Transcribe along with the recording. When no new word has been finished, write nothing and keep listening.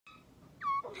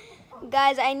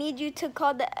Guys, I need you to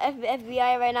call the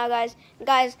FBI right now, guys.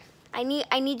 Guys, I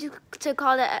need you to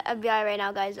call the FBI right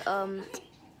now, guys.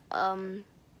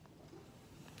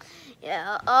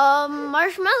 Yeah.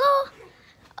 Marshmallow.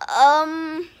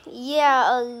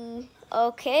 Yeah.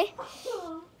 Okay.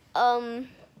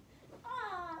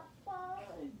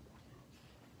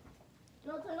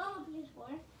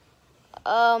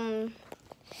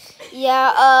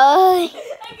 Yeah.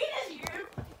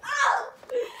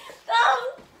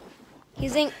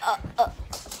 He's saying.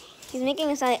 He's making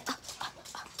a sound.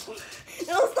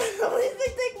 No, stop! Please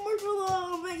take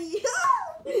marshmallow, Maggie.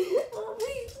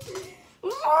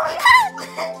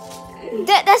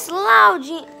 That's loud,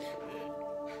 Gene.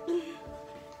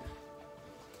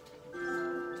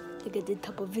 Look at the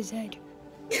top of his head.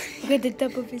 Look at the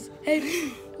top of his head.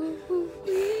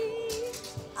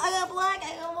 I got black.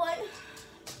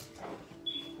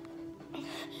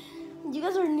 You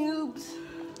guys are noobs.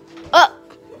 Oh.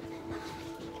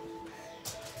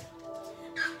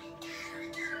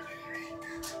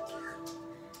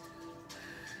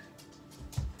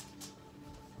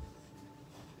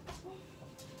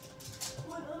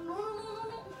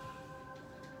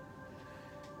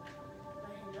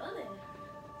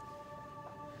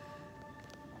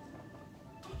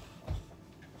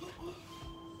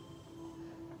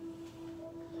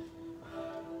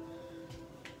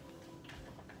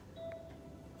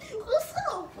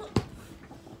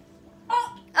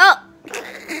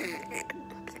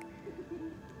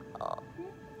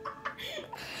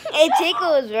 It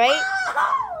tickles, right?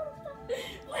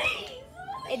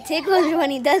 It tickles when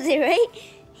he does it, right?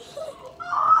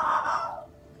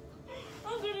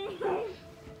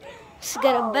 Just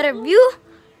got a better view.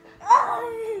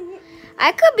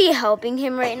 I could be helping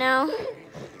him right now.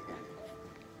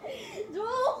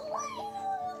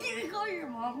 Can you call your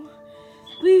mom?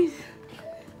 Please.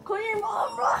 Call your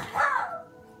mom.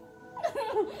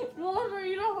 No,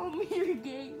 you don't hold me, you're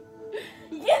gay.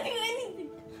 You can't do anything.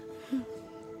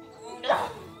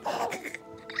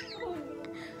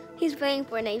 He's playing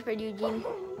Fortnite for Eugene.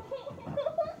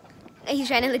 He's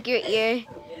trying to lick your ear.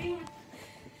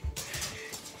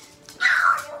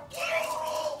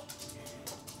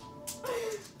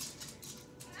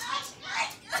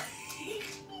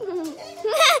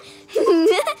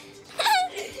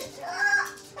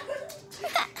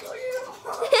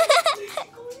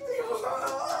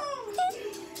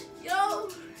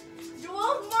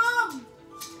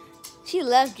 She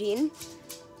left, Gene.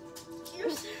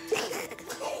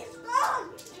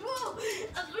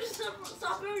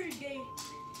 Stop you're gay.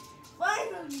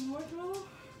 Finally, marshmallow.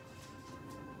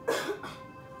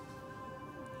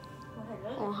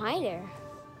 Oh, hi there.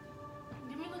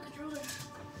 Give me the controller.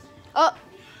 Oh.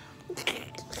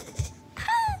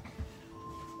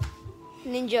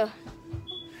 Ninja.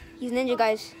 He's ninja,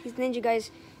 guys. He's ninja,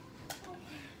 guys.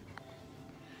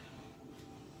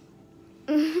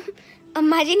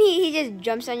 Imagine he just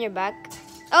jumps on your back.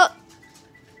 Oh.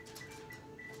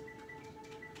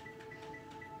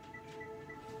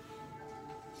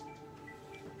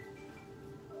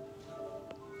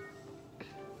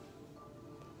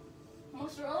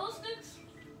 Mozzarella sticks?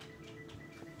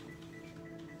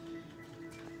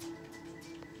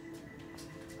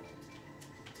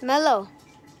 Mello.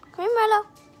 Come here, Mello.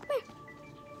 Come here.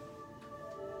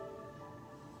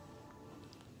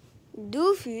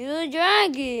 Doofy the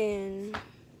dragon.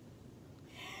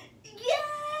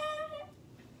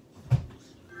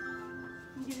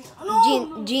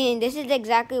 No, Gene, this is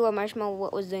exactly what Marshmallow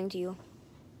was doing to you.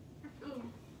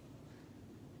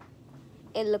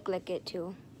 It looked like it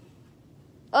too.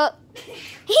 Oh,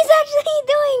 he's actually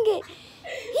doing it.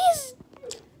 He's.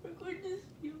 Record this.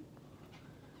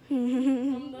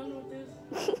 I'm done with this.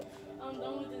 I'm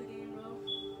done with this game, bro.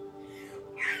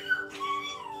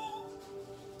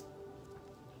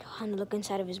 Trying to look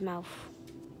inside of his mouth.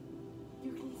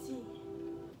 You can see.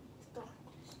 Stop.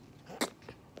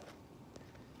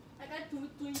 I got two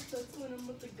twin studs when I'm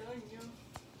with the gun, yo.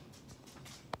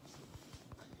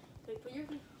 Wait, put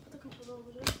the controller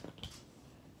over there.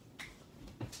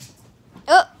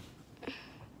 Oh!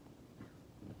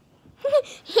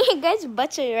 You guys'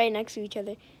 butts are right next to each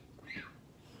other.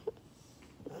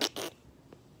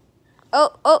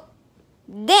 Oh!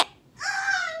 Damn!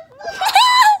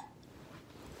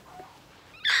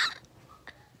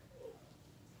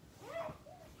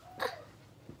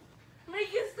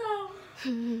 Make it stop!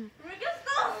 Make it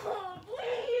stop!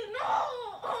 Please, no!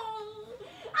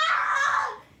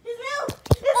 Ah! His mouth!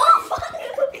 Oh, fuck!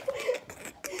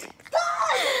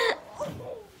 Stop!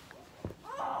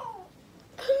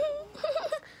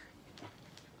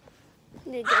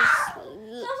 They just...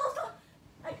 Stop!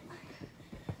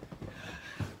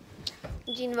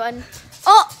 Gene, run.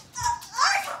 Oh!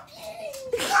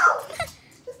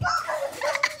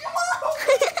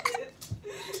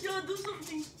 Yo, do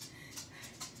something.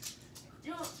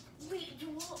 Yo, wait,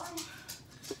 Joel,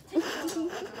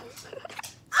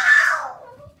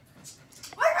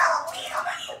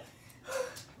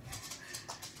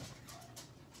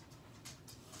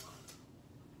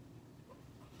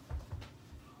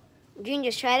 Gene,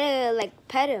 just try to like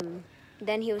pet him.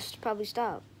 Then he'll probably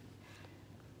stop.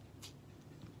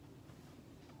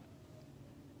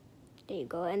 There you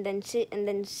go. And then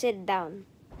sit down.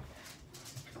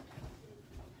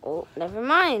 Oh, never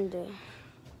mind.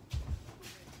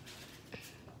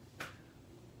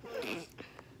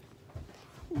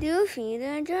 Doofy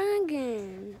the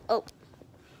dragon. Oh,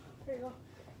 There you go.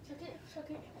 Suck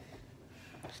it.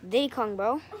 it's Diddy Kong,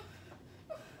 bro.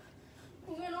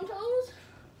 You got no toes?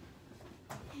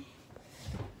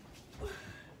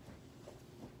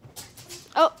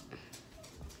 Oh.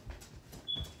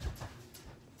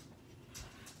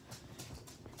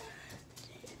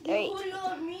 Great. Who do you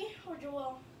love, me or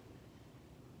Joel?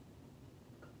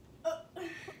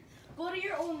 Go to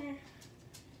your owner.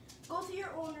 Go to your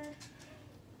owner.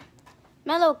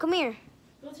 Mello, come here.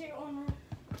 Go to your owner.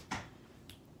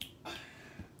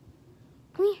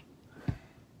 Come here.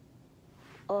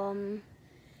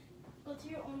 Go to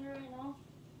your owner right now.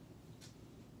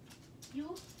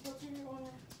 You go to your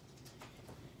owner.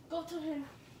 Go to him.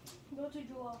 Go to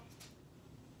Joel.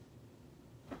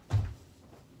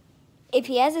 If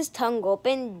he has his tongue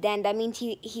open, then that means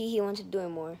he wants to do it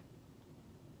more.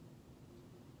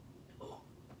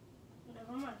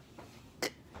 Never mind.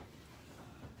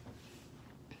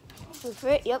 Wait for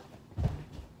it. Yep.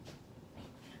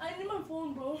 I need my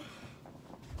phone, bro.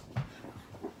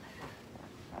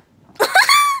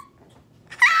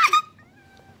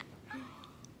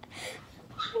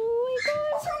 Oh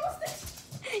my What's wrong with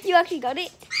this? god. You actually got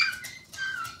it?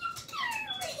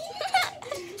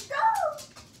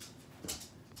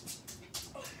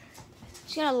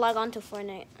 She's gonna log on to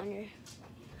Fortnite on your...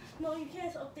 No, you can't.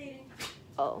 It's updating.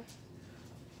 Oh.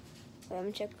 Wait, let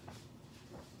me check.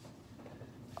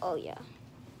 Oh, yeah.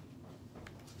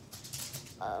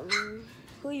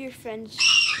 Who are your friends?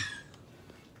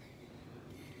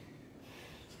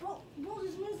 Bro,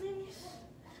 this man's name is...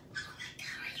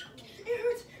 It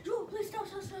hurts. Joel, please stop.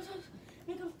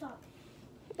 Make him stop.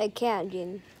 I can't,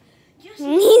 Jin. Just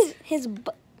His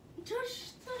butt.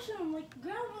 touch him, like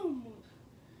grab him.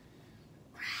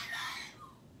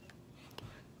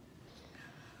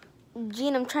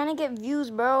 Gene, I'm trying to get views,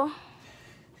 bro.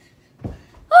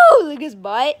 Oh, look at his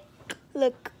butt.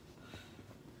 Look.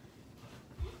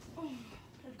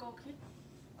 Let's go, kid.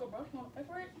 Go, bro. You wanna fight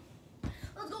for it?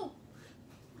 Let's go.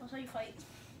 That's how you fight.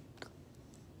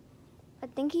 I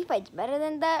think he fights better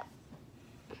than that.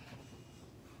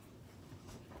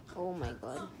 Oh my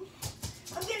god.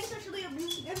 I'm getting sexually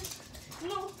abused again.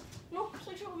 No,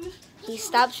 sexual abuse. He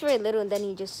stops for a little and then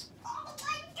he just... Oh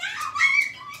my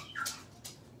god!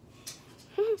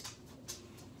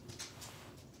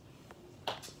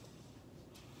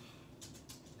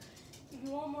 If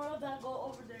you want more of that,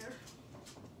 go over there.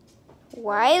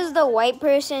 Why is the white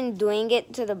person doing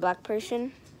it to the black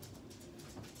person?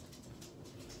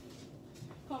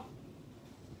 Come.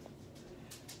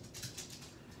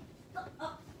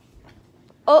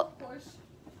 Oh, Of course.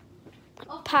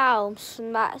 pow.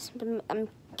 I'm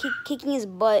kicking his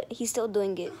butt. He's still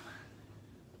doing it.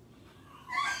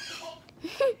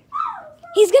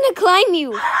 He's gonna climb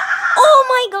you. Oh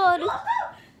my god.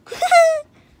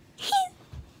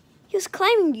 He was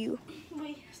climbing you.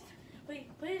 Wait,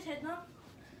 put his head down.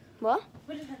 What?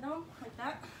 Put his head down, like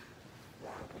that.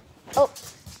 Oh,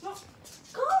 No.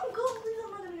 Come, please,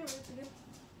 I'm not gonna get raped again.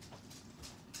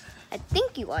 I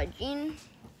think you are, Gene.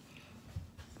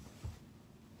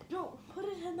 Joe, put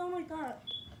his head down like that.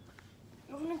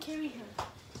 I'm gonna carry him.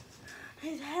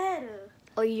 His head.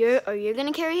 Oh, you're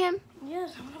gonna carry him?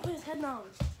 Yes, I'm gonna put his head down.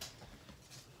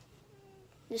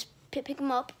 Just pick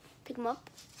him up. Pick him up.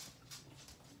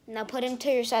 Now put him to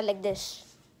your side like this.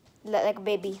 Like a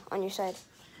baby on your side.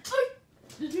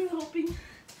 The dude's helping.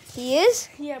 He is?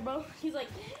 Yeah, bro. He's like,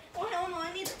 oh no,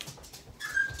 I need it.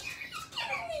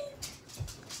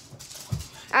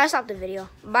 I'll stop the video.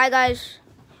 Bye, guys.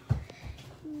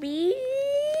 Be